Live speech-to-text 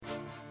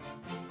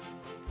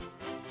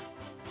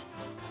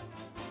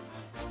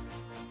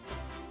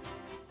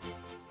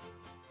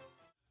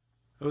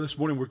Well, this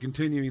morning we're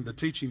continuing the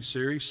teaching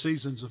series,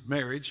 Seasons of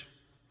Marriage.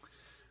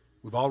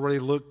 We've already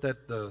looked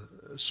at the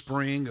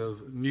spring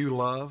of new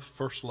love,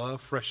 first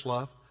love, fresh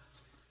love,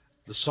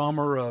 the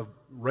summer of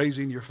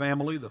raising your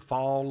family, the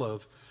fall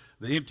of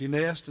the empty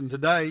nest, and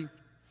today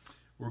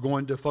we're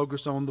going to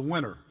focus on the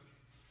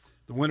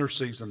winter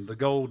season, the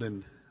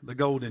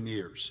golden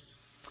years.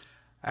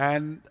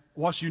 And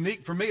what's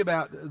unique for me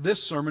about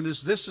this sermon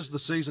is this is the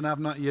season I've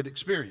not yet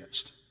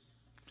experienced.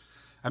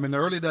 I'm in the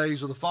early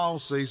days of the fall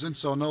season,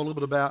 so I know a little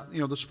bit about,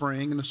 the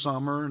spring and the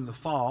summer and the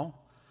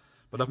fall,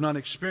 but I've not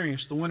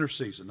experienced the winter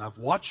season. I've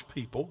watched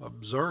people,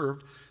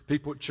 observed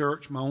people at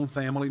church, my own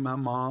family, my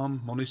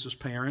mom, Monisa's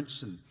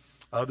parents, and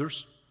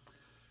others.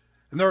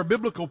 And there are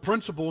biblical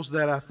principles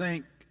that I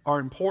think are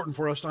important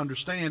for us to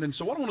understand. And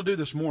so what I want to do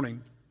this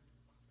morning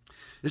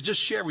is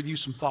just share with you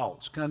some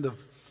thoughts, kind of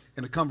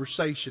in a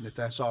conversation, if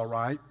that's all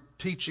right,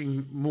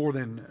 teaching more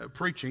than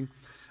preaching.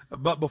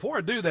 But before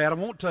I do that, I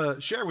want to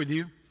share with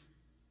you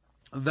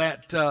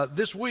that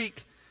this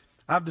week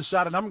I've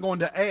decided I'm going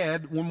to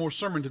add one more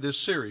sermon to this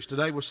series.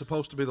 Today was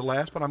supposed to be the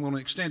last, but I'm going to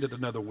extend it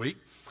another week.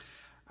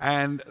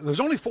 And there's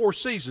only 4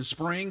 seasons,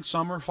 spring,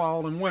 summer,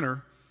 fall, and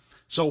winter.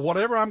 So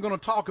whatever I'm going to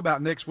talk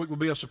about next week will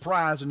be a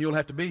surprise, and you'll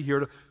have to be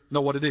here to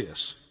know what it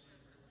is.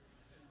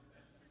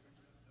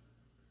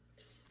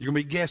 You're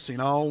going to be guessing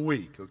all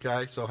week,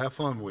 okay? So have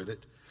fun with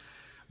it.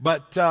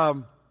 But I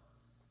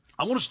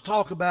want us to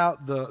talk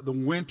about the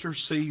winter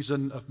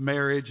season of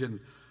marriage and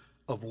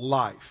of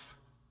life.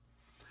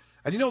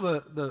 And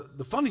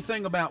the funny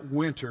thing about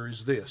winter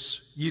is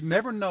this. You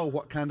never know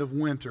what kind of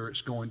winter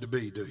it's going to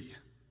be, do you?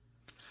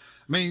 I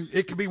mean,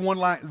 it could be one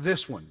like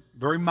this one,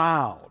 very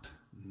mild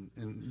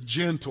and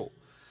gentle.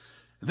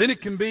 Then it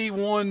can be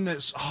one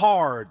that's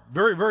hard,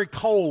 very, very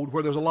cold,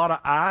 where there's a lot of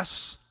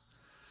ice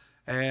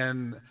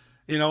and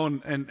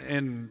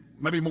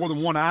maybe more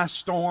than one ice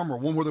storm or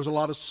one where there's a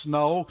lot of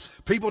snow.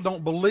 People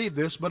don't believe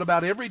this, but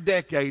about every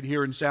decade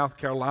here in South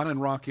Carolina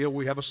and Rock Hill,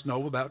 we have a snow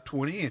of about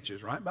 20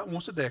 inches, right? About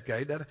once a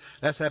decade.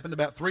 That's happened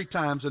about 3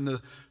 times in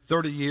the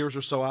 30 years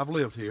or so I've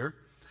lived here.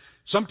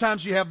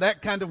 Sometimes you have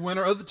that kind of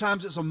winter. Other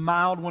times it's a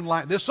mild one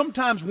like this.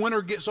 Sometimes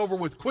winter gets over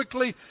with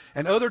quickly,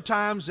 and other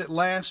times it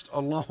lasts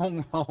a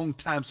long, long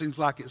time. Seems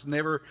like it's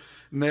never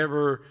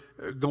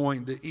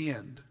going to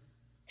end.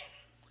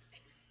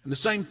 And the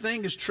same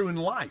thing is true in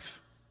life.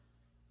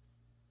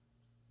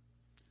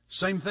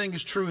 Same thing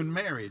is true in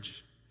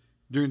marriage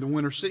during the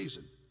winter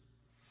season.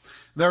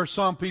 There are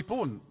some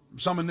people, and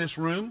some in this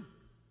room,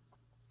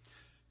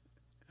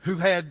 who've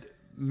had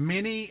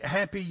many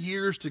happy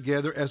years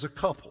together as a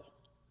couple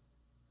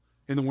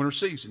in the winter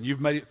season.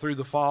 You've made it through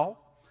the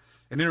fall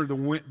and entered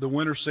the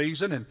winter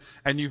season,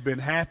 and you've been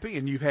happy,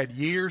 and you've had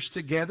years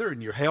together,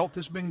 and your health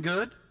has been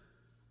good.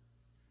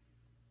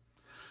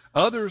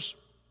 Others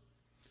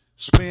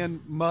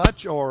spend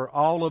much or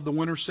all of the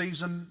winter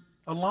season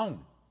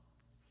alone.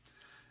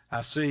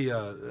 I see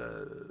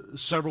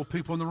several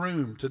people in the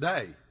room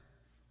today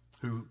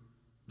who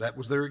that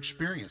was their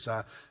experience.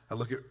 I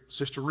look at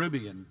Sister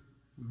Ruby and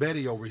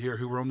Betty over here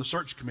who were on the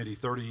search committee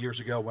 30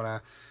 years ago when I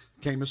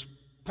came as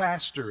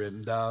pastor,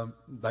 and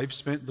they've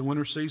spent the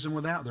winter season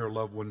without their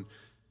loved one.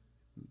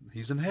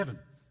 He's in heaven.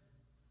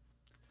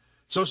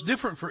 So it's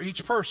different for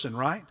each person,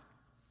 right?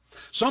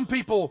 Some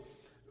people,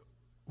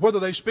 whether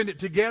they spend it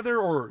together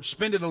or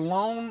spend it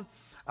alone,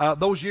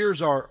 those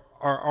years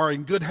are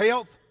in good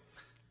health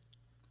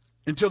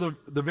until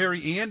the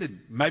very end,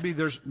 and maybe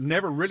there's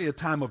never really a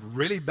time of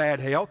really bad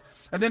health.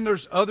 And then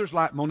there's others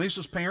like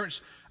Monisa's parents.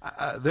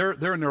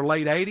 They're in their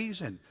late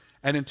 80s, and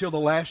until the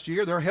last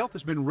year, their health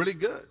has been really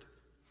good.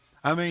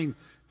 I mean,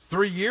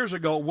 3 years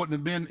ago, it wouldn't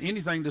have been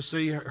anything to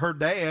see her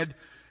dad,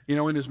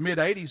 in his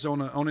mid-80s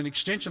on an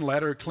extension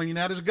ladder cleaning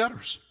out his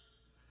gutters.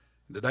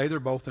 Today they're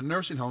both in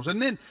nursing homes. And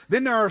then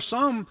there are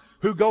some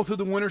who go through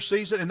the winter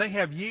season and they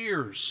have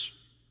years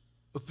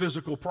of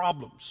physical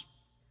problems.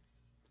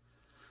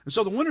 And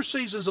so the winter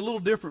season is a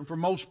little different for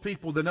most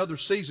people than other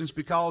seasons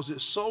because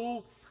it's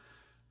so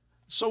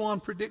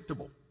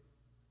unpredictable.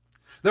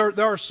 There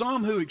are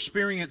some who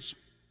experience,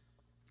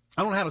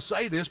 I don't know how to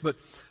say this, but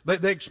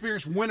they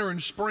experience winter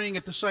and spring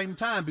at the same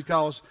time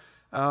because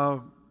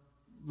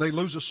they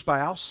lose a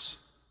spouse,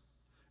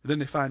 and then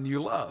they find new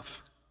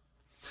love.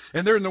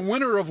 And they're in the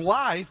winter of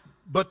life,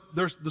 but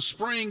there's the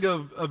spring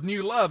of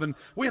new love. And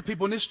we have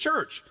people in this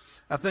church.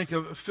 I think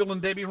of Phil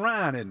and Debbie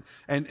Ryan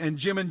and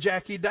Jim and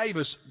Jackie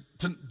Davis,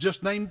 to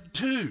just name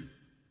 2.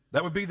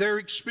 That would be their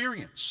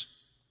experience.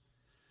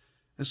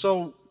 And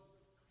so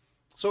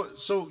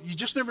you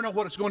just never know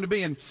what it's going to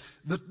be.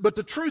 But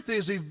the truth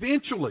is,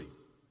 eventually,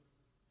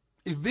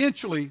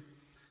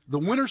 the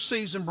winter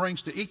season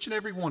brings to each and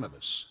every one of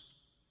us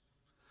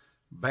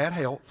bad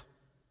health,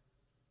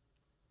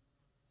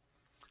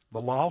 the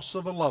loss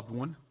of a loved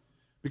one,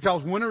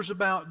 because winter's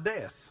about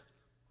death.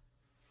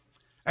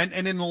 And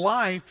in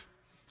life,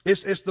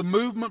 it's the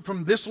movement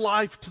from this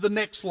life to the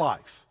next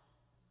life.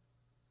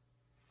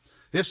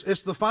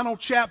 It's the final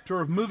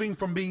chapter of moving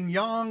from being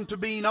young to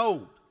being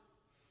old.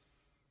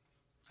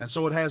 And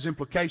so it has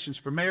implications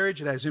for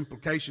marriage. It has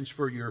implications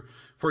for your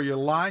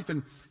life.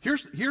 And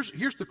here's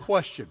the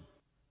question.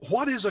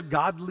 What is a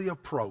godly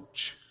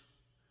approach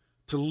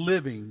to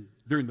living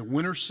during the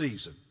winter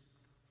season,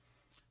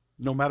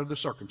 no matter the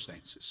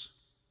circumstances?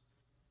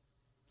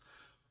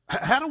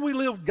 How do we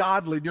live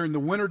godly during the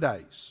winter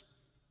days?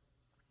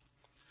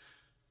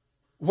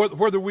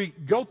 Whether we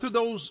go through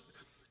those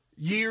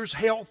years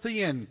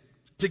healthy and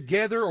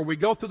together, or we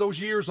go through those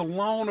years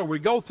alone, or we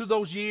go through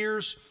those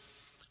years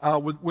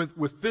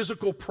with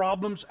physical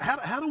problems,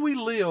 how do we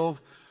live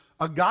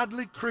a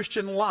godly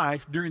Christian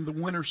life during the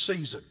winter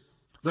season?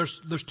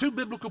 There's two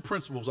biblical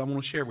principles I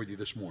want to share with you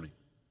this morning.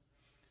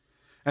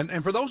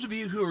 And for those of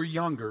you who are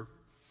younger,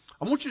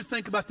 I want you to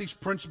think about these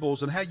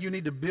principles and how you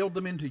need to build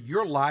them into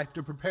your life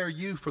to prepare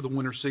you for the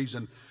winter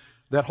season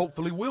that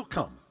hopefully will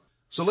come.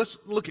 So let's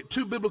look at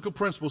two biblical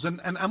principles,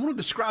 and I'm going to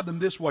describe them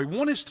this way.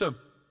 One is to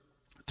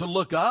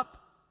look up,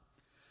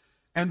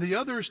 and the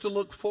other is to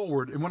look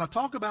forward. And when I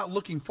talk about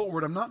looking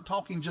forward, I'm not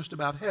talking just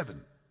about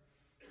heaven.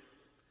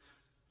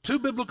 Two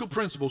biblical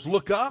principles: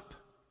 look up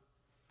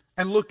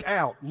and look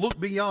out. Look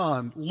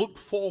beyond, look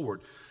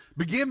forward.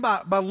 Begin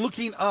by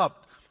looking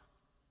up,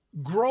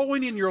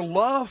 growing in your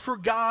love for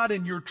God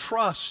and your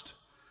trust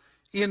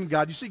in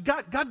God. You see,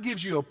 God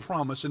gives you a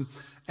promise.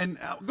 And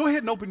go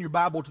ahead and open your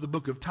Bible to the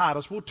book of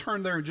Titus. We'll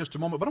turn there in just a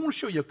moment. But I want to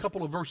show you a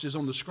couple of verses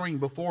on the screen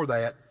before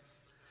that.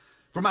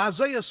 From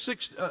Isaiah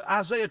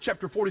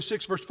chapter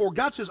 46, verse 4,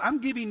 God says, I'm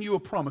giving you a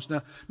promise.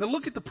 Now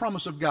look at the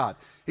promise of God.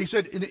 He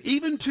said,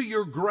 even to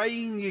your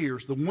graying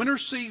years, the winter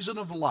season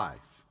of life,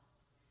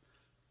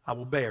 I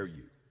will bear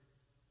you.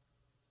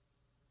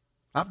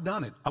 I've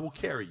done it. I will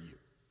carry you.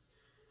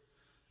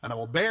 And I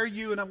will bear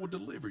you and I will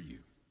deliver you.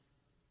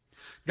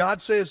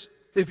 God says,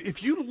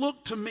 if you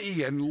look to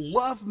me and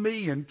love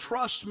me and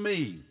trust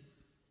me,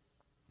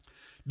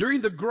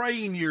 during the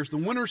graying years, the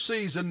winter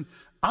season,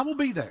 I will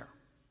be there.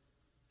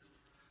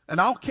 And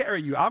I'll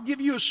carry you. I'll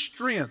give you a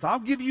strength. I'll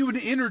give you an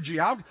energy.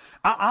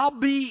 I'll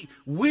be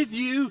with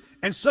you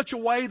in such a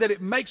way that it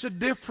makes a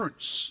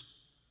difference.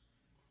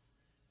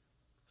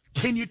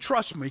 Can you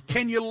trust me?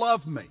 Can you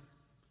love me?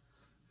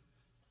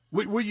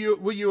 Will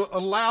you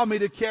allow me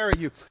to carry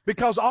you?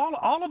 Because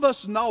all of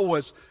us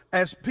know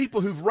as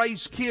people who've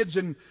raised kids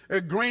and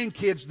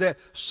grandkids that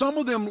some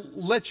of them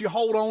let you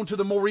hold on to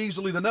them more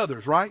easily than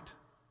others, right?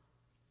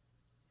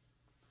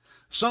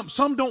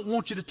 Some don't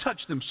want you to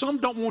touch them. Some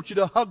don't want you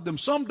to hug them.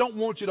 Some don't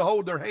want you to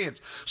hold their hands.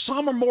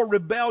 Some are more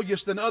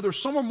rebellious than others.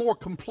 Some are more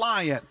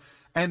compliant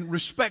and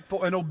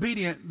respectful and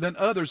obedient than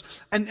others.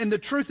 And the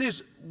truth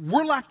is,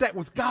 we're like that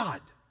with God.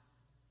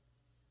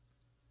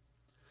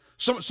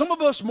 Some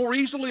of us more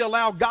easily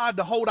allow God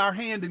to hold our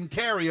hand and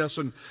carry us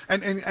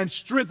and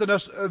strengthen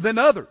us than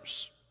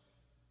others.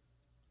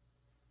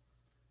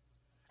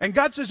 And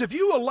God says, if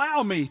you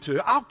allow me to,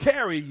 I'll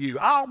carry you.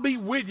 I'll be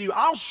with you.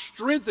 I'll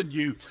strengthen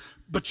you.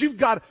 But you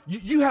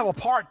have a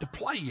part to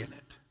play in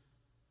it.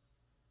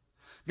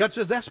 God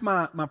says, that's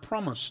my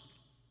promise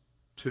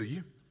to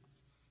you.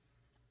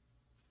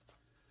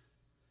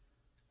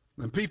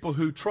 And people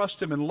who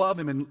trust Him and love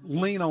Him and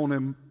lean on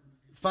Him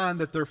find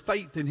that their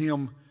faith in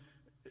Him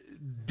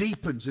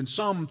deepens. In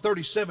Psalm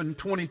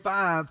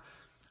 37:25,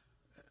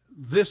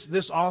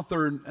 this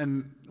author,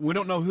 and we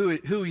don't know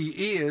who he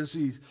is.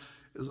 He's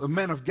a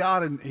man of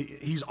God, and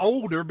he's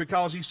older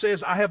because he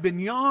says, I have been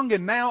young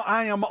and now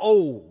I am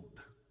old.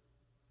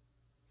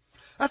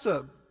 That's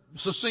a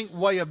succinct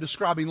way of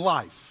describing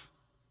life.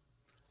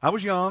 I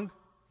was young,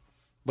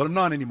 but I'm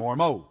not anymore.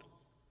 I'm old.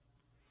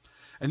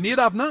 And yet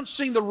I've not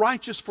seen the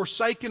righteous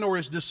forsaken or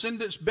his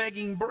descendants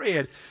begging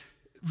bread.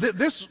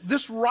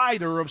 This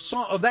writer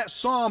of that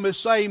psalm is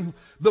saying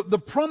the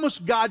promise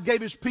God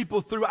gave His people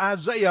through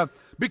Isaiah,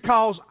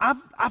 because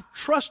I've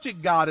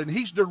trusted God and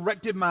He's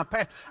directed my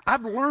path.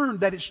 I've learned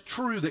that it's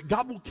true, that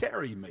God will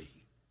carry me,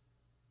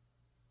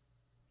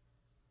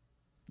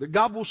 that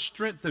God will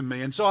strengthen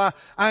me. And so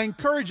I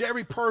encourage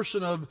every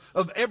person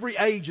of every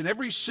age and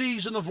every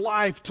season of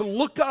life to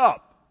look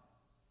up,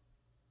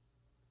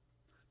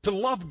 to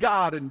love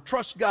God and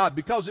trust God,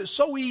 because it's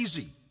so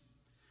easy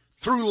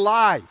through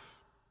life.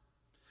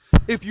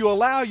 If you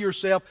allow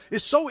yourself,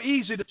 it's so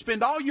easy to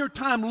spend all your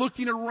time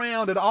looking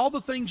around at all the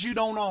things you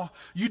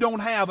don't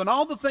have, and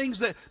all the things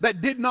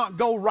that did not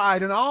go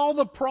right, and all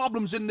the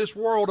problems in this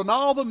world, and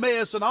all the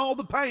mess, and all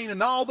the pain,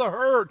 and all the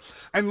hurt,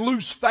 and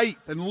lose faith,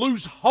 and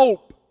lose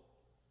hope,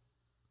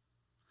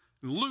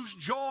 and lose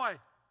joy.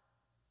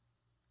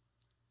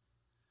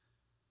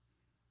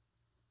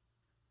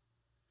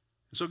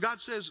 So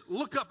God says,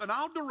 look up and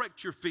I'll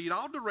direct your feet.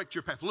 I'll direct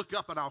your path. Look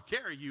up and I'll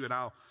carry you and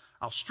I'll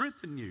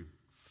strengthen you.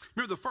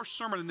 Remember the first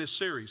sermon in this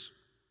series,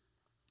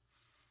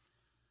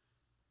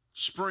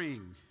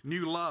 Spring,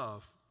 New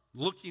Love.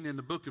 Looking in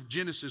the book of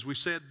Genesis, we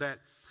said that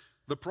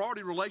the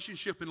priority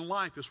relationship in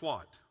life is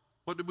what?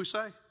 What did we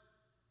say?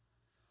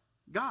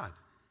 God.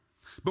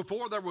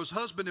 Before there was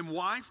husband and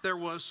wife, there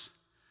was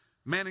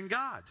man and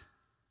God.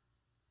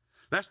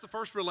 That's the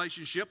first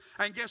relationship.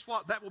 And guess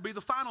what? That will be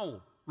the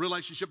final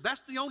relationship.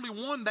 That's the only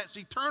one that's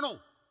eternal.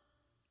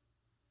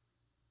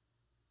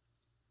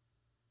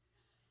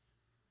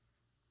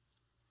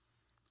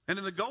 And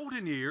in the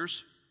golden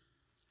years,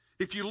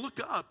 if you look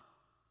up,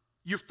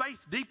 your faith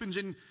deepens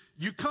and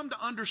you come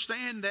to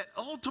understand that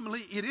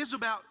ultimately it is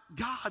about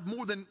God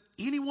more than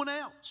anyone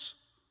else.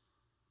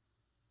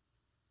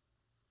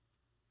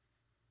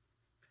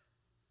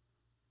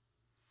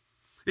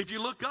 If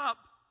you look up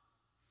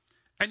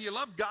and you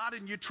love God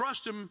and you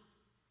trust Him,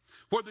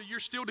 whether you're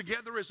still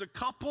together as a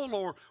couple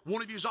or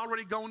one of you's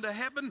already gone to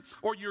heaven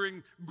or you're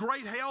in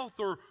great health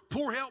or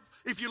poor health,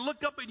 if you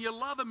look up and you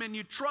love Him and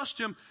you trust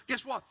Him,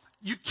 guess what?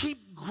 You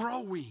keep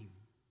growing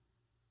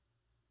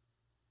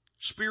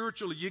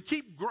spiritually. You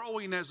keep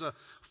growing as a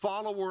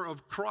follower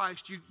of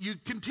Christ. You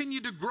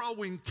continue to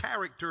grow in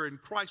character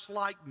and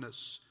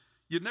Christ-likeness.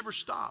 You never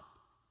stop.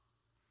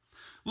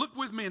 Look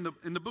with me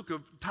in the book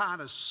of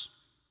Titus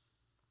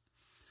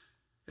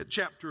at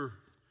chapter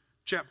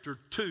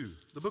 2.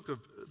 The book of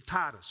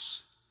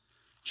Titus,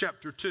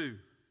 chapter 2.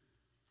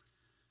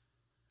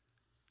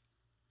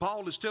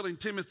 Paul is telling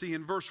Timothy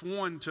in verse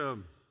 1 to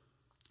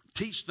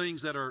teach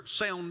things that are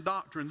sound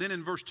doctrine. Then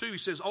in verse 2 he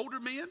says, older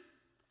men,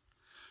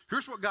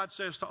 here's what God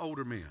says to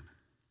older men.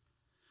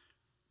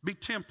 Be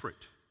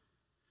temperate,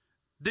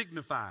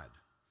 dignified,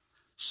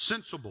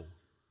 sensible,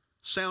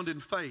 sound in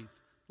faith,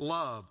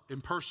 love,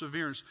 and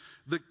perseverance.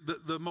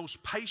 The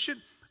most patient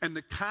and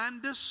the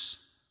kindest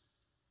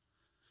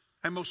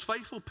and most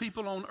faithful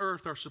people on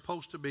earth are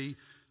supposed to be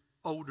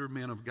older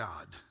men of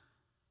God.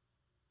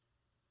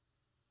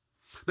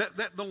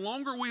 That the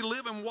longer we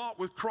live and walk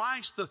with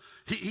Christ,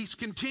 He's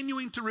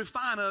continuing to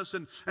refine us.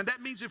 And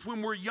that means if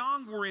when we're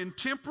young, we're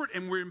intemperate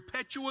and we're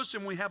impetuous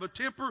and we have a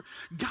temper,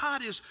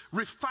 God is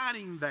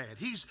refining that.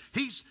 He's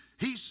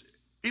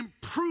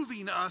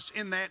improving us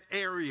in that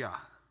area.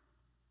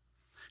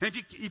 And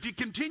if you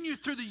continue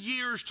through the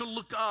years to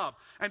look up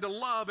and to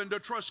love and to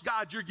trust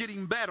God, you're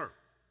getting better.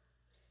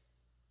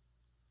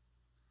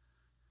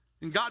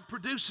 And God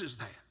produces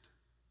that.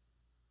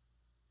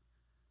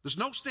 There's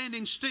no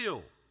standing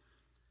still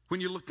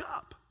when you look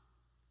up.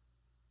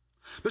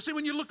 But see,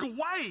 when you look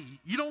away,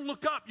 you don't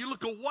look up, you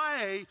look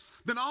away,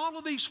 then all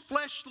of these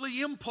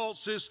fleshly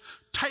impulses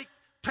take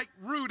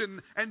root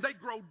and they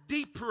grow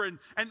deeper and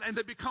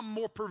they become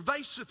more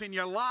pervasive in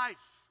your life.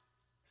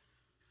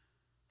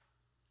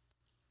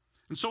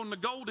 And so in the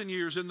golden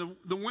years, in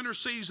the winter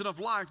season of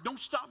life, don't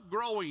stop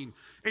growing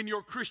in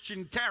your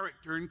Christian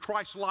character and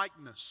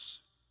Christ-likeness.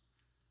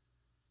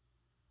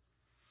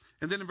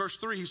 And then in verse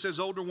 3 he says,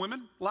 older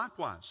women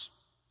likewise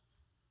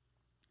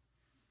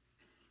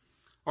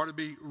are to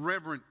be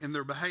reverent in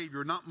their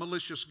behavior, not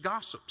malicious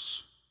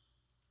gossips.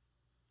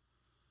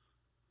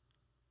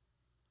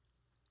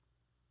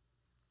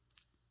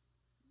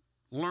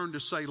 Learn to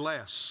say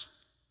less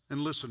and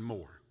listen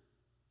more.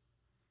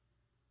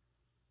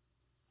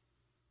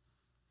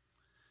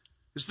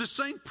 It's the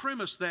same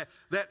premise that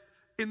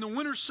in the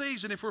winter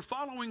season, if we're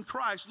following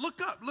Christ,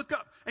 look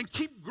up, and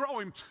keep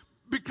growing,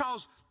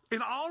 because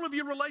in all of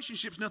your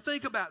relationships, now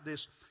think about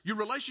this, your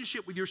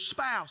relationship with your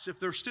spouse, if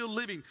they're still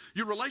living,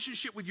 your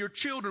relationship with your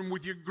children,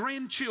 with your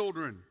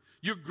grandchildren,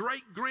 your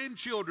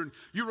great-grandchildren,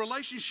 your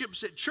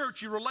relationships at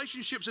church, your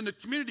relationships in the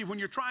community when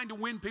you're trying to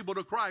win people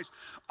to Christ,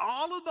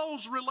 all of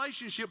those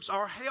relationships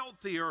are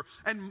healthier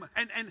and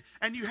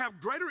you have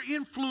greater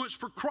influence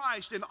for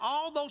Christ in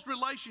all those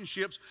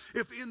relationships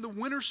if in the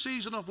winter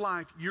season of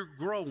life you're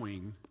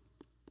growing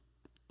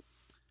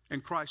in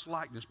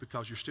Christ-likeness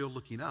because you're still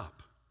looking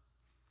up,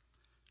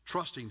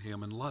 trusting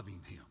Him and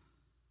loving Him.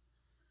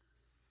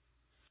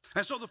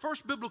 And so the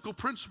first biblical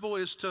principle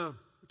is to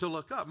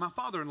look up. My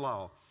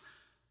father-in-law,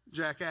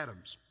 Jack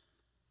Adams,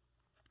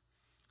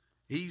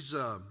 he's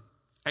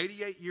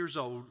 88 years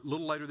old. A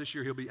little later this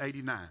year, he'll be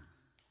 89.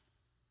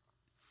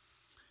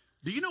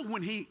 Do you know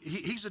when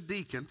he's a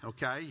deacon,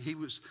 okay? He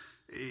was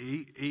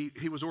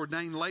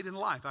ordained late in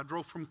life. I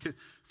drove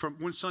from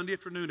one Sunday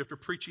afternoon after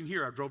preaching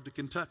here, I drove to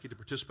Kentucky to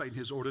participate in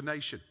his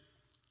ordination.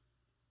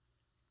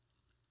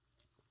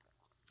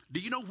 Do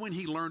you know when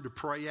he learned to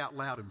pray out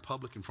loud in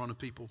public in front of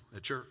people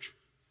at church?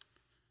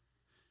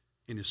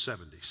 In his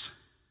 70s.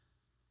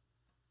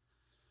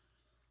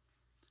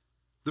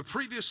 The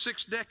previous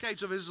 6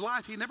 decades of his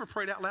life, he never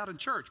prayed out loud in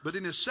church. But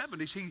in his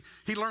 70s,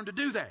 he learned to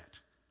do that.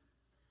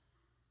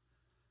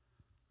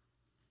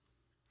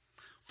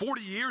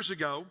 40 years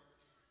ago,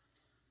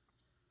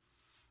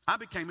 I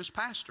became his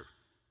pastor.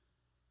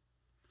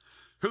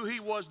 Who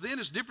he was then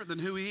is different than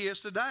who he is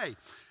today.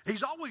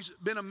 He's always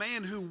been a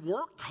man who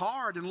worked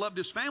hard and loved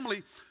his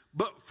family,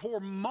 but for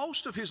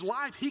most of his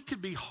life, he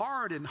could be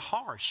hard and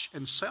harsh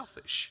and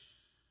selfish.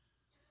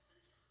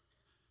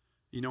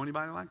 You know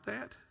anybody like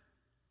that?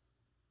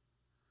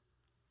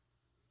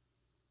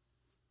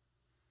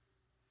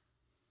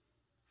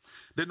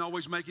 Didn't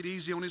always make it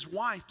easy on his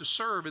wife to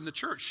serve in the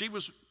church. She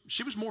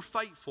was more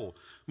faithful,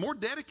 more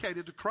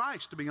dedicated to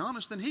Christ, to be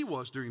honest, than he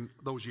was during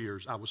those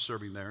years I was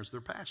serving there as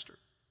their pastor.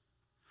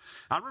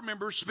 I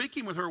remember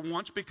speaking with her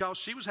once because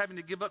she was having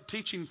to give up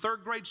teaching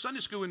 3rd grade Sunday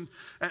school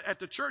at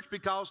the church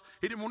because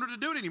he didn't want her to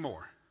do it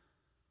anymore.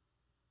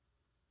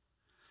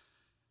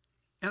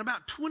 And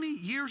about 20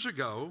 years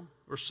ago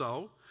or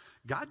so,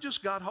 God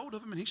just got hold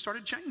of him and he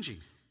started changing.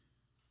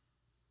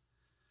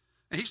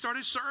 And he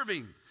started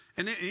serving.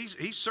 And then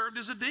he served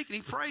as a deacon.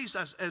 He praised,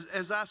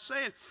 as I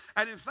said.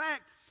 And in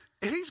fact,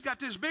 he's got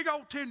this big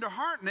old tender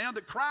heart now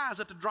that cries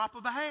at the drop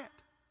of a hat.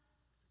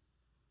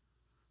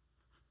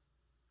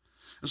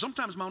 And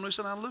sometimes Mona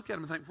and I look at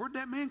him and think, where'd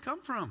that man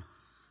come from?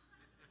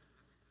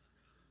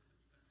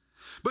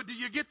 But do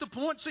you get the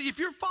point? See, if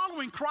you're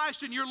following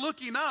Christ and you're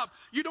looking up,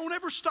 you don't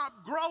ever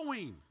stop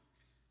growing.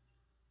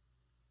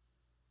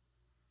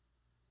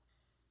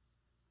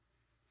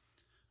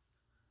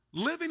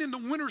 Living in the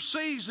winter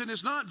season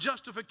is not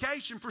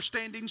justification for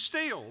standing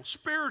still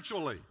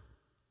spiritually.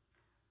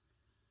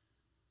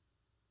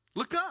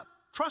 Look up.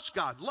 Trust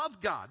God.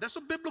 Love God. That's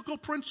a biblical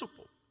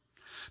principle.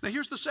 Now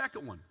here's the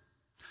second one.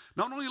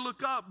 Not only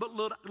look up, but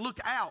look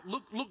out.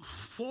 Look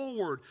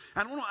forward.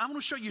 And I want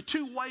to show you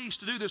two ways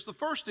to do this. The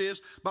first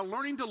is by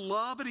learning to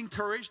love and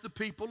encourage the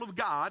people of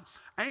God.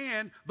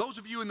 And those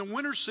of you in the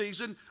winter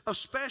season,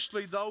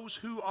 especially those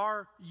who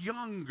are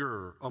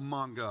younger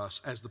among us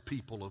as the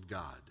people of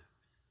God.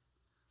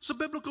 It's a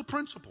biblical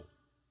principle.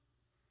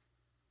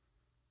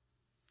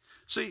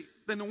 See,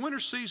 in the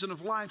winter season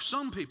of life,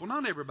 some people,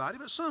 not everybody,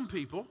 but some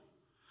people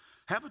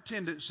have a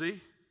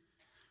tendency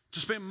to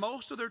spend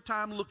most of their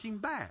time looking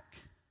back.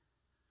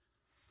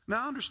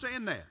 Now, I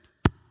understand that.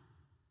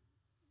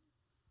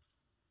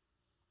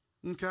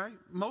 Okay?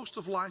 Most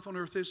of life on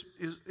earth is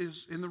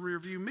in the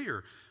rearview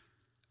mirror.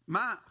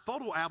 My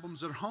photo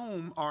albums at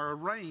home are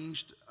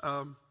arranged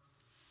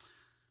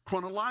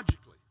chronologically.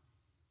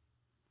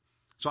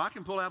 So I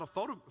can pull out a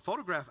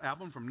photograph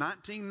album from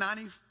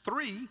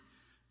 1993,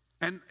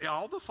 and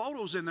all the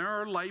photos in there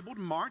are labeled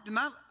and marked, and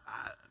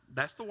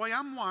that's the way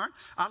I'm wired.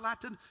 I like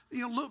to,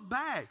 look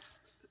back.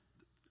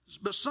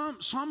 But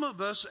some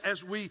of us,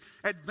 as we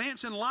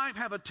advance in life,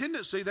 have a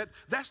tendency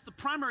that's the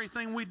primary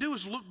thing we do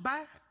is look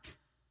back.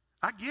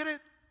 I get it.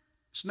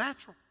 It's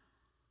natural.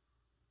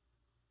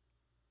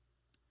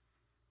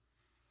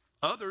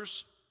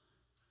 Others,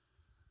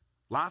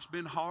 life's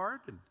been hard,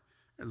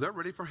 and they're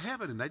ready for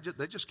heaven, and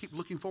they just keep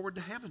looking forward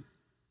to heaven.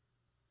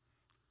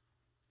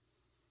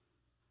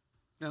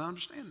 And I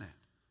understand that.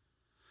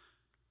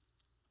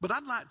 But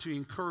I'd like to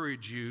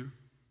encourage you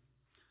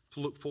to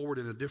look forward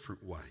in a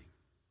different way.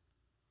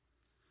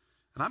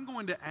 And I'm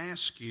going to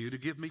ask you to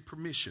give me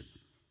permission.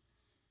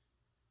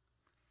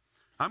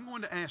 I'm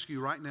going to ask you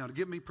right now to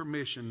give me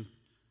permission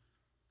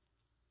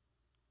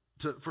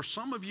for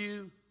some of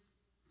you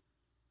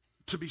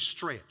to be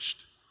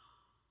stretched.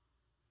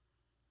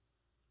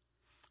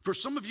 For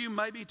some of you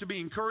maybe to be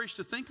encouraged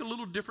to think a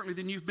little differently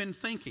than you've been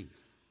thinking.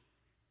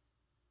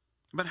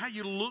 But how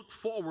you look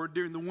forward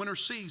during the winter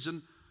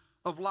season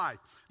of life.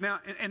 Now,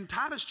 in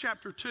Titus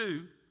chapter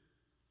 2,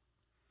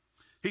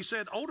 he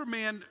said, older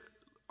men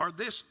are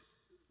this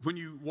when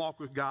you walk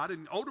with God,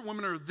 and older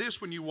women are this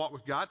when you walk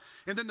with God.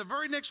 And then the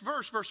very next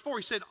verse, verse 4,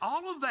 he said,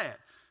 all of that,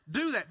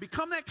 do that,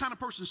 become that kind of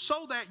person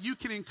so that you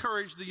can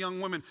encourage the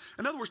young women.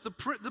 In other words, the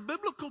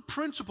biblical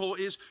principle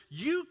is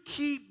you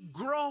keep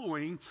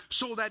growing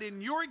so that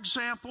in your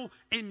example,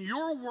 in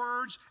your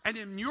words, and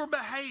in your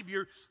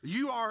behavior,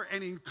 you are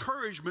an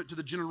encouragement to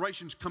the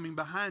generations coming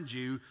behind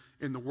you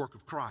in the work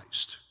of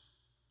Christ,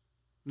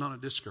 not a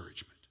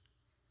discouragement.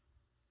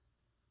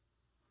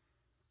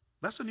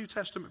 That's a New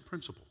Testament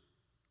principle.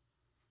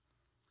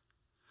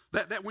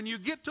 That when you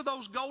get to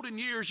those golden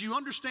years, you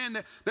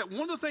understand that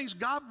one of the things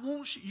God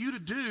wants you to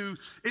do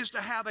is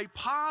to have a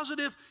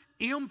positive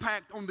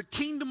impact on the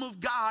kingdom of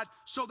God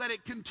so that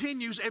it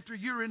continues after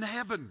you're in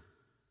heaven.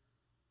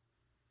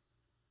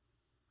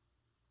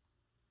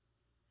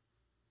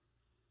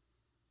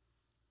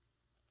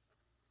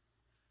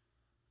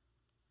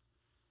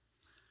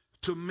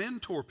 To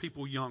mentor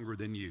people younger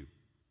than you.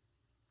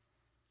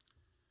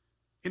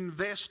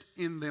 Invest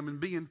in them and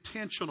be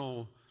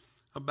intentional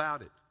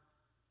about it.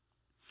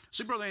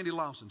 See Brother Andy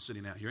Lawson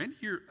sitting out here. Andy,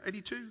 you're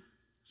 82? Is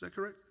that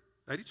correct?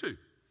 82.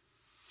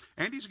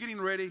 Andy's getting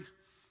ready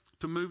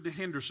to move to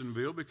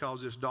Hendersonville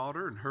because his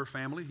daughter and her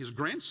family, his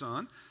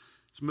grandson,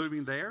 is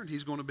moving there, and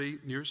he's going to be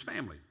near his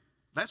family.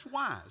 That's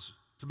wise,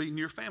 to be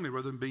near family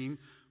rather than being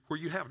where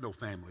you have no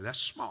family. That's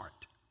smart.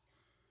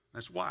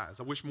 That's wise.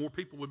 I wish more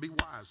people would be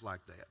wise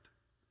like that.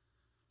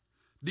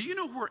 Do you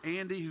know where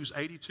Andy, who's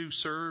 82,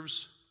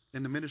 serves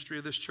in the ministry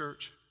of this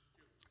church?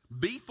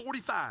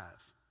 B45.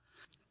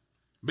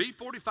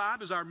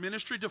 B45 is our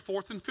ministry to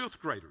 4th and 5th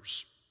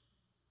graders.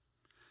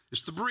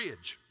 It's the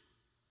bridge.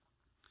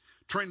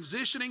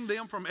 Transitioning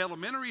them from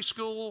elementary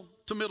school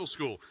to middle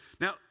school.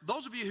 Now,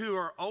 those of you who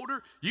are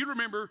older, you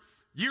remember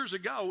years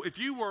ago, if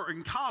you were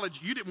in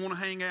college, you didn't want to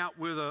hang out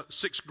with a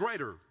 6th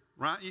grader,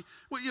 right?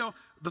 Well,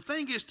 the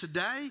thing is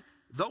today,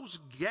 those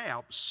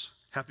gaps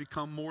have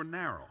become more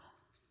narrow.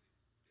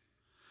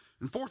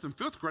 And 4th and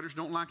 5th graders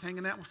don't like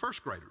hanging out with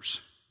 1st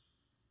graders.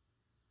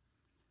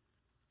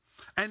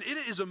 And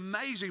it is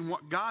amazing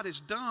what God has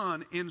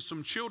done in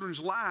some children's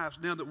lives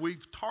now that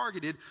we've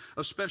targeted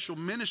a special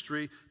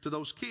ministry to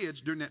those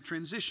kids during that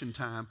transition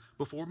time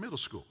before middle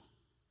school.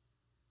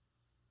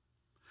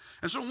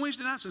 And so on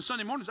Wednesday nights and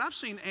Sunday mornings, I've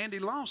seen Andy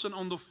Lawson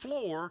on the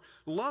floor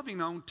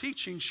loving on,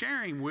 teaching,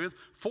 sharing with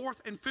 4th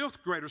and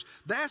 5th graders.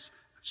 That's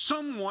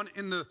someone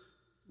in the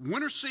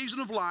winter season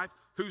of life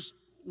whose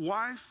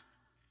wife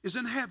is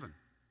in heaven.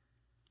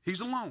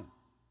 He's alone.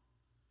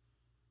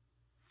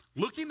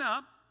 Looking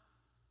up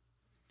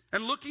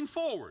and looking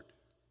forward.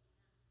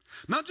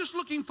 Not just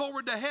looking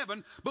forward to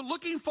heaven, but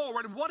looking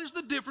forward and what is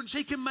the difference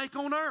he can make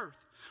on earth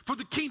for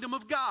the kingdom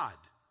of God.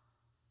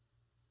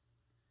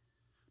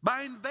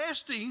 By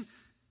investing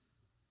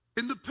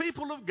in the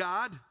people of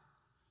God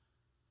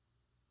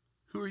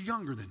who are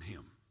younger than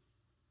him.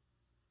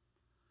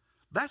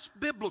 That's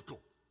biblical.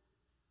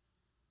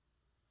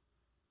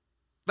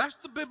 That's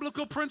the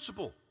biblical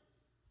principle.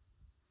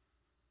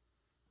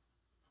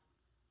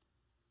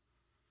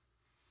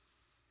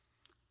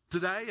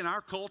 Today in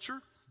our culture,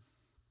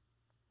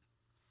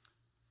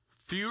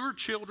 fewer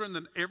children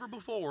than ever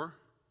before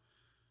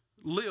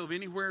live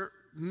anywhere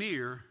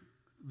near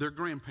their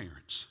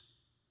grandparents.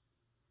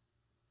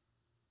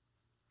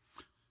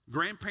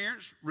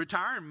 Grandparents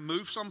retire and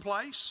move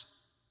someplace.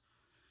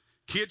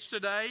 Kids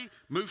today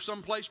move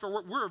someplace for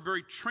work. We're a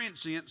very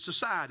transient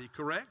society,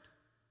 correct?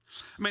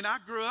 I mean, I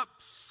grew up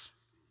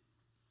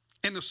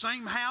in the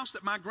same house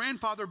that my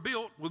grandfather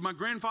built with my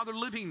grandfather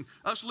living,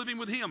 us living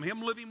with him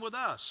living with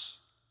us.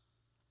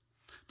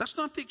 That's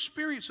not the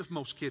experience of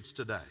most kids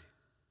today.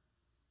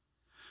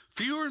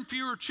 Fewer and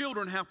fewer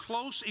children have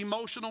close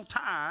emotional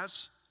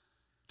ties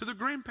to their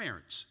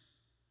grandparents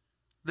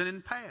than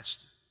in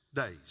past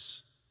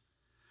days.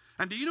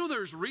 And do you know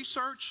there's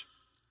research?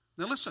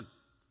 Now listen,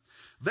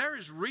 there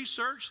is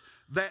research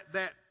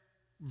that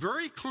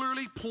very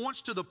clearly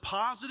points to the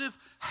positive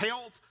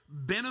health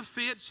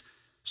benefits,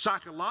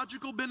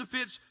 psychological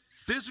benefits,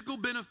 physical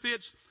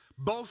benefits,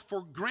 both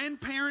for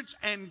grandparents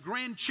and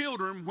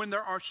grandchildren when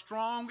there are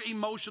strong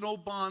emotional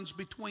bonds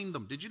between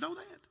them. Did you know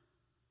that?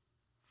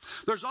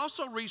 There's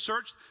also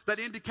research that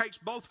indicates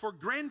both for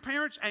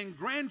grandparents and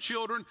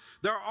grandchildren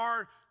there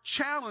are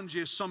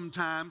challenges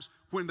sometimes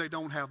when they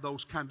don't have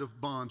those kind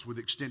of bonds with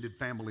extended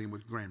family and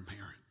with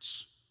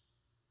grandparents.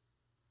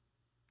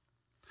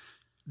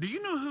 Do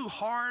you know who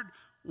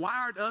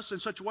hardwired us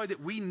in such a way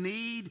that we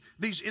need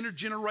these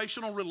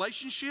intergenerational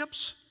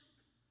relationships?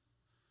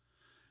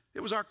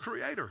 It was our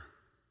Creator.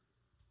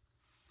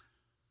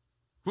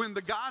 When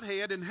the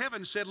Godhead in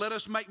heaven said, "Let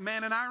us make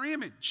man in our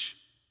image."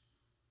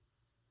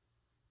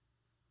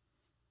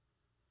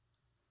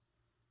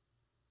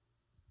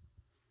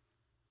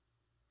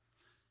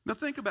 Now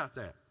think about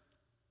that.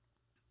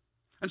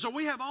 And so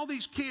we have all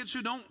these kids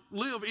who don't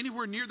live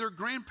anywhere near their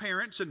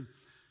grandparents, and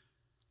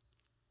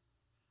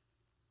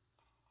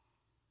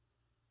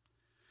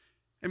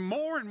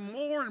more and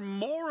more and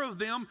more of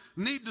them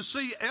need to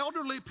see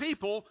elderly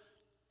people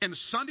in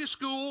Sunday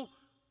school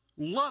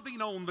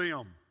loving on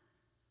them.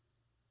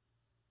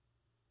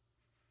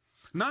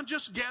 Not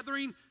just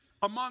gathering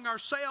among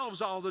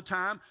ourselves all the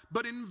time,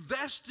 but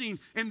investing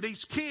in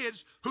these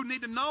kids who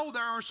need to know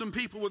there are some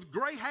people with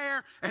gray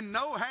hair and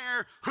no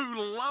hair who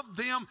love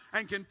them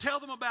and can tell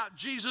them about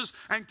Jesus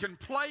and can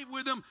play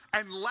with them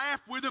and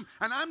laugh with them.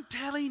 And I'm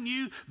telling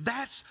you,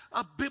 that's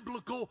a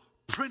biblical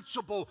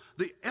principle.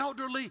 The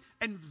elderly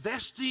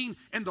investing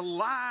in the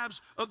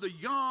lives of the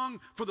young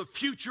for the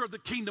future of the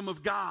kingdom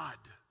of God.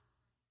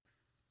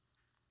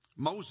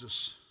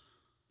 Moses.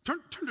 Turn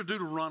to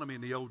Deuteronomy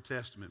in the Old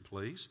Testament,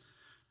 please.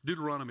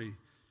 Deuteronomy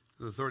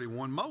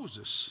 31.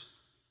 Moses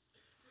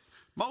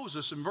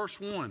in verse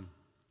 1,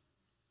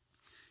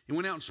 he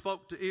went out and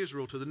spoke to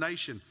Israel, to the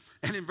nation.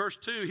 And in verse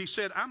 2, he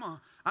said, I'm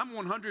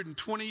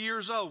 120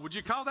 years old. Would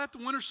you call that the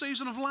winter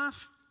season of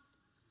life?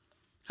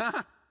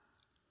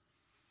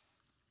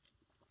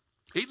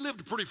 He'd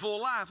lived a pretty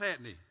full life,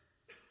 hadn't he?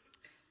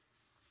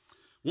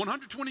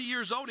 120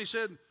 years old, he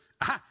said,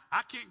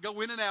 I can't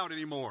go in and out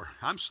anymore.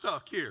 I'm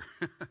stuck here.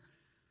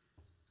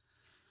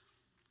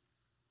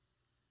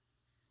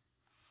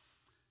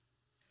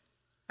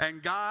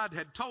 And God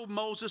had told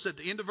Moses at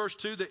the end of verse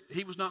 2 that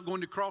he was not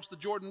going to cross the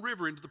Jordan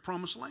River into the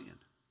promised land.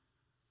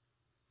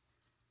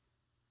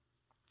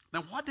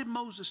 Now, what did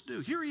Moses do?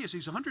 Here he is.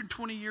 He's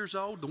 120 years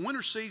old, the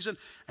winter season,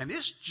 and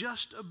it's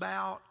just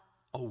about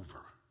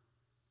over.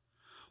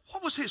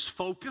 What was his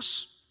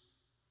focus?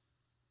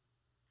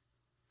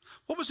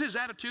 What was his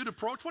attitude,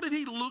 approach? What did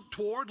he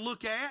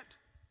look at?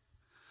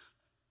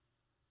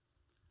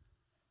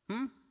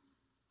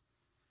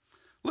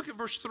 Look at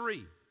verse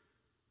 3.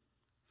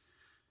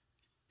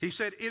 He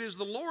said, "It is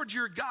the Lord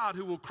your God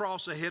who will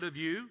cross ahead of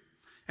you,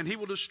 and he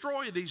will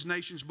destroy these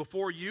nations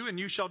before you, and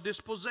you shall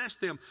dispossess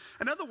them."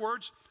 In other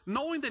words,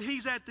 knowing that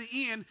he's at the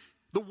end,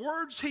 the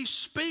words he's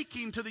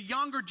speaking to the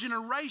younger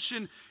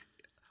generation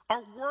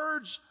are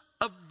words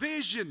of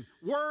vision,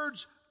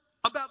 words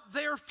about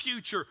their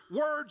future,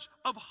 words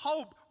of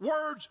hope,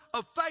 words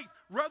of faith.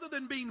 Rather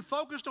than being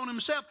focused on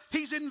himself,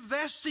 he's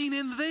investing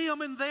in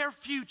them and their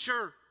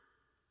future.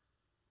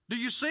 Do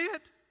you see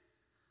it?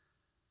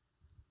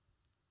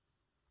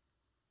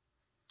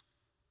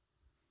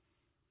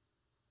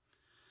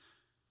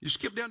 You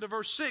skip down to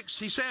verse 6.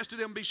 He says to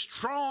them, be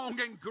strong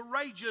and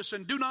courageous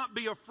and do not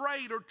be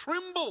afraid or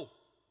tremble.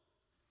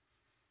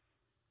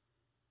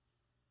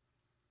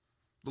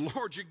 The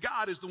Lord your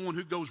God is the one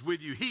who goes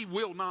with you. He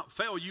will not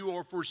fail you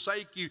or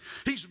forsake you.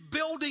 He's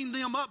building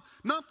them up,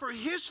 not for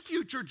his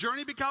future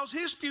journey, because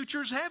his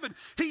future is heaven.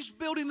 He's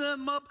building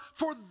them up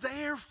for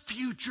their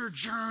future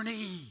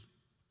journey.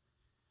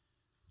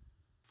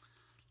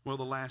 Well,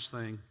 the last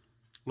thing,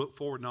 look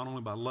forward not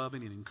only by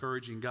loving and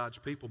encouraging God's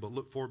people, but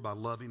look forward by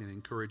loving and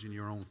encouraging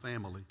your own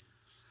family,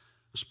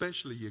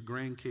 especially your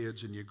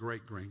grandkids and your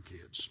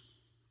great-grandkids.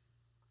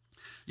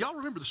 Y'all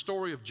remember the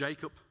story of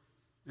Jacob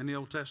in the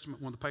Old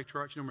Testament, one of the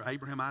patriarchs? You remember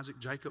Abraham, Isaac,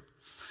 Jacob?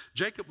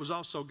 Jacob was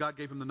also, God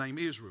gave him the name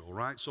Israel,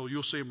 right? So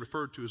you'll see him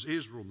referred to as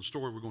Israel in the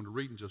story we're going to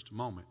read in just a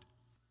moment.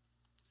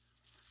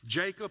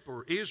 Jacob,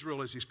 or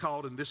Israel as he's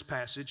called in this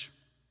passage,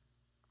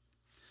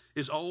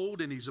 is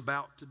old and he's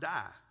about to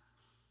die.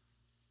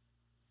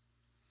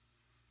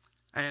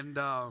 And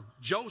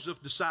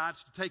Joseph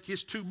decides to take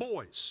his 2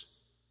 boys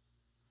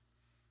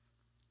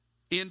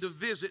in to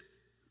visit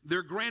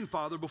their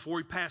grandfather before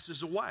he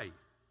passes away.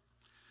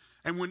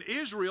 And when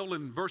Israel,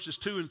 in verses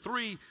 2 and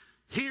 3,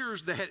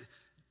 hears that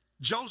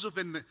Joseph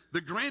and the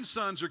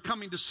grandsons are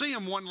coming to see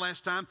him one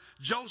last time,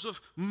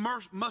 Joseph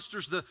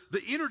musters the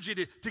energy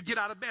to get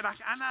out of bed.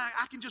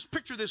 I can just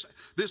picture this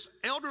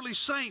elderly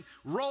saint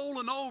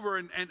rolling over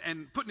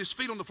and putting his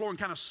feet on the floor and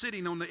kind of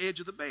sitting on the edge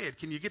of the bed.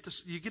 Can you get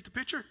this? You get the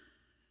picture?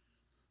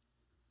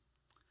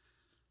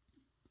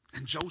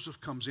 And Joseph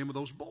comes in with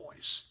those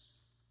boys.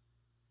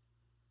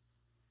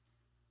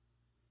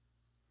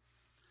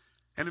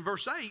 And in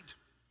verse 8,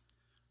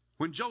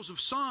 when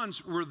Joseph's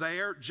sons were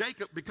there,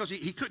 Jacob, because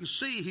he couldn't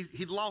see,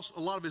 he'd lost a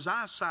lot of his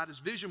eyesight, his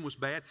vision was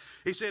bad.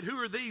 He said, who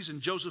are these?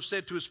 And Joseph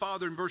said to his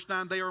father in verse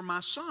 9, they are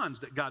my sons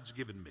that God's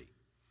given me.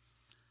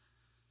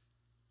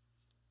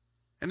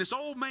 And this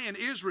old man,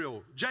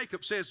 Israel,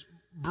 Jacob, says,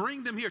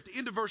 bring them here. At the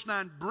end of verse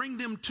 9, bring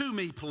them to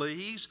me,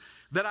 please,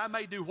 that I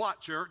may do what,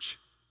 church?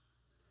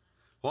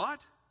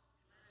 What?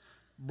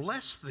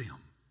 Bless them.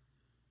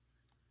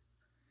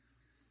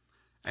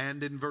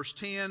 And in verse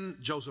 10,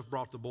 Joseph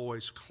brought the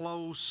boys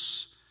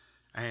close.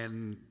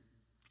 And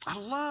I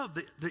love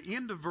the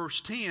end of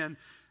verse 10.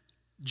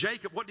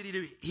 Jacob, what did he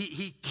do?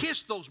 He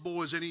kissed those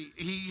boys and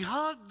he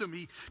hugged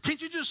them.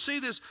 Can't you just see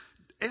this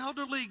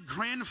elderly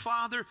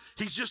grandfather?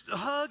 He's just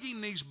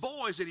hugging these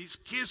boys and he's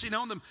kissing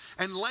on them.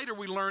 And later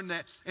we learn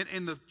that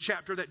in the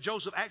chapter that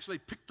Joseph actually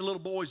picked the little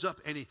boys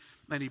up and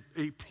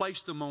he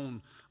placed them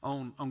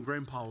on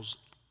Grandpa's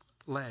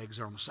legs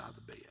or on the side of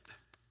the bed.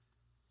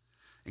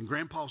 And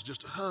Grandpa's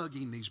just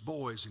hugging these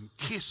boys and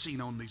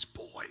kissing on these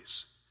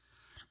boys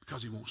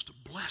because he wants to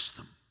bless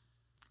them.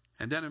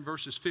 And then in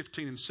verses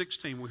 15 and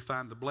 16, we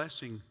find the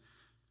blessing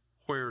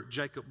where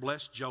Jacob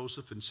blessed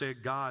Joseph and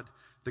said, God,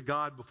 the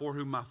God before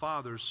whom my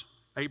fathers,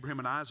 Abraham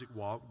and Isaac,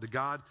 walked, the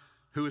God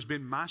who has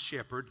been my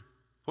shepherd.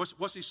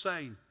 What's he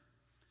saying?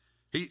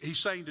 He's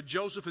saying to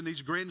Joseph and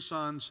these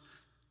grandsons,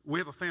 we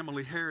have a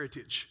family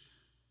heritage.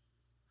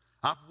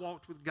 I've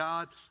walked with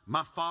God.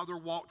 My father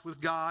walked with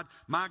God.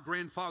 My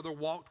grandfather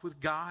walked with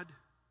God.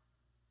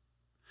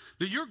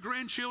 Do your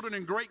grandchildren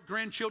and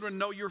great-grandchildren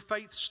know your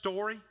faith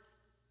story?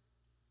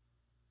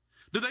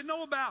 Do they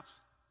know about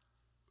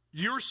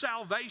your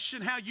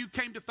salvation, how you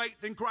came to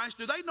faith in Christ?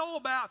 Do they know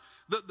about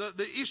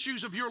the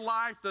issues of your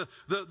life,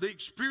 the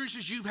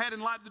experiences you've had in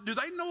life? Do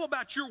they know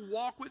about your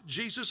walk with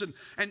Jesus and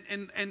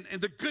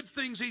the good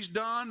things he's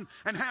done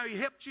and how he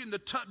helped you in the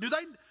tough?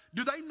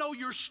 Do they know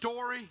your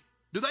story?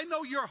 Do they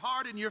know your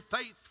heart and your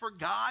faith for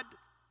God?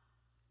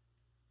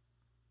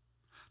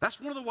 That's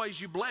one of the ways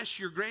you bless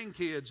your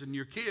grandkids and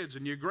your kids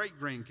and your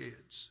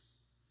great-grandkids.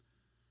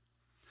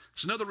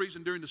 It's another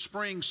reason during the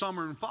spring,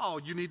 summer, and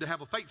fall you need to have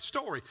a faith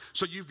story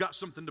so you've got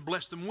something to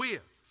bless them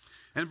with.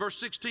 And in verse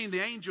 16, the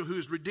angel who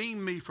has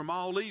redeemed me from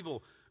all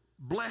evil,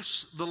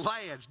 bless the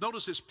lads.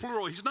 Notice it's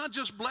plural. He's not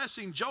just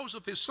blessing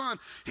Joseph, his son.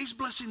 He's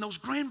blessing those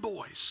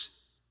grandboys.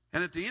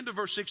 And at the end of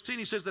verse 16,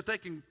 he says that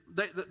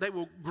they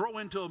will grow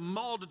into a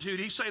multitude.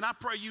 He's saying, I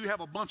pray you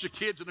have a bunch of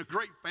kids and a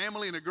great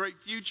family and a great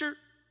future.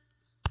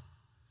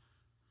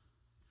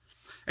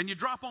 And you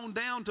drop on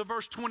down to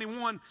verse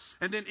 21,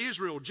 and then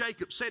Israel,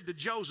 Jacob, said to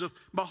Joseph,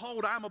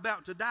 behold, I'm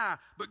about to die,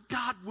 but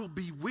God will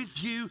be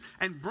with you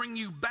and bring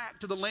you back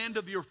to the land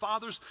of your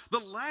fathers. The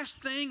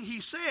last thing he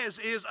says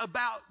is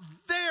about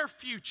their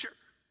future.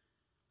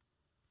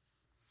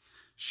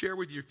 Share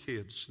with your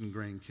kids and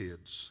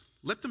grandkids.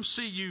 Let them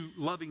see you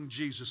loving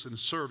Jesus and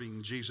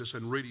serving Jesus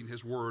and reading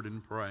his word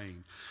and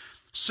praying.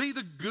 See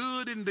the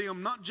good in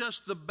them, not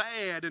just the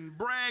bad, and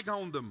brag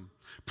on them.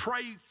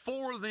 Pray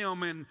for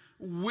them and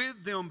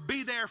with them.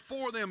 Be there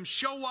for them.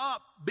 Show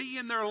up. Be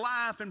in their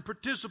life and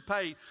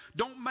participate.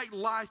 Don't make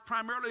life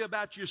primarily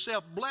about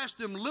yourself. Bless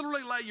them.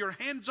 Literally lay your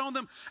hands on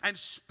them and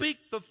speak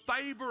the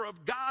favor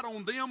of God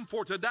on them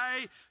for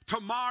today,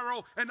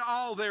 tomorrow, and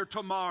all their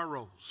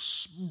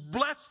tomorrows.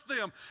 Bless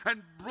them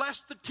and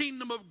bless the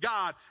kingdom of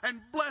God and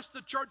bless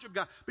the church of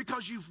God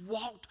because you've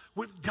walked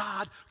with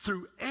God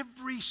through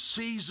every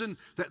season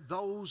that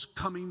those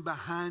coming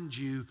behind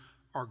you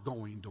are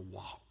going to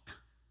walk.